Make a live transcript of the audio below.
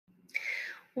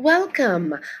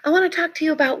Welcome. I want to talk to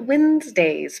you about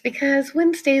Wednesdays because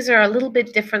Wednesdays are a little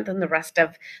bit different than the rest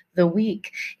of the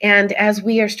week. And as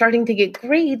we are starting to get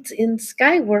grades in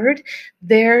Skyward,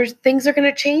 things are going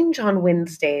to change on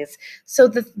Wednesdays. So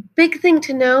the big thing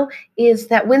to know is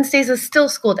that Wednesdays is still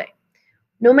school day.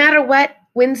 No matter what,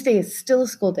 Wednesday is still a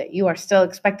school day. You are still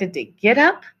expected to get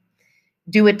up,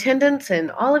 do attendance in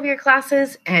all of your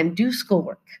classes, and do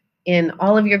schoolwork in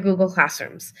all of your Google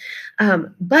Classrooms.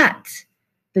 But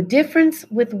the difference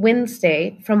with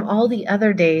Wednesday from all the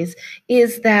other days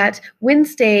is that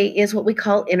Wednesday is what we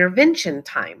call intervention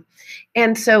time.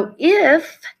 And so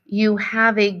if your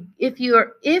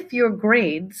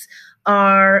grades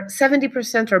are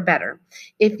 70% or better,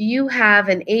 if you have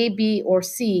an A, B, or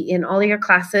C in all of your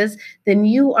classes, then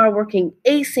you are working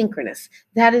asynchronous.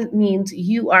 Means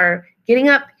you are getting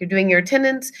up, you're doing your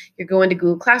attendance, you're going to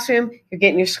Google Classroom, you're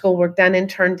getting your schoolwork done and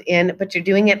turned in, but you're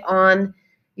doing it on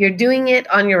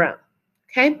your own.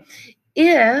 Okay?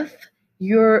 If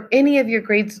any of your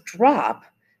grades drop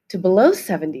to below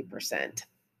 70%,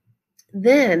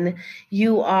 then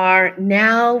you are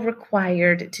now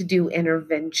required to do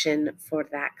intervention for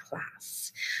that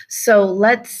class. So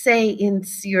let's say in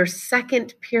your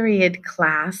second period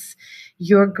class,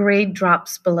 your grade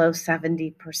drops below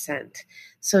 70%.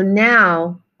 So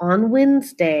now on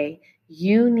Wednesday,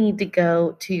 you need to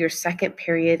go to your second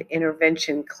period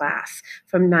intervention class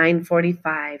from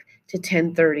 9:45 to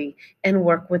 10:30 and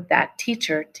work with that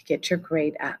teacher to get your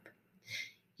grade up.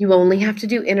 You only have to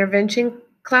do intervention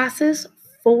classes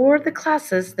for the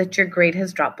classes that your grade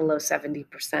has dropped below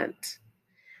 70%.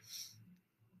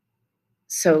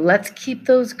 So let's keep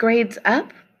those grades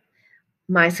up.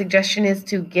 My suggestion is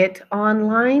to get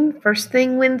online first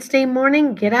thing Wednesday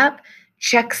morning, get up,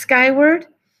 check Skyward.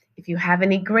 If you have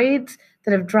any grades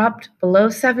that have dropped below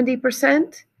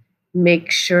 70%, make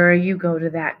sure you go to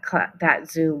that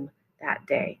Zoom that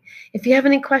day. If you have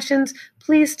any questions,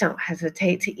 please don't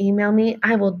hesitate to email me.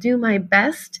 I will do my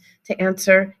best to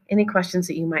answer any questions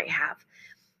that you might have.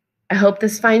 I hope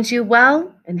this finds you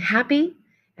well and happy,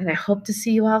 and I hope to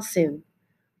see you all soon.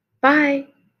 Bye.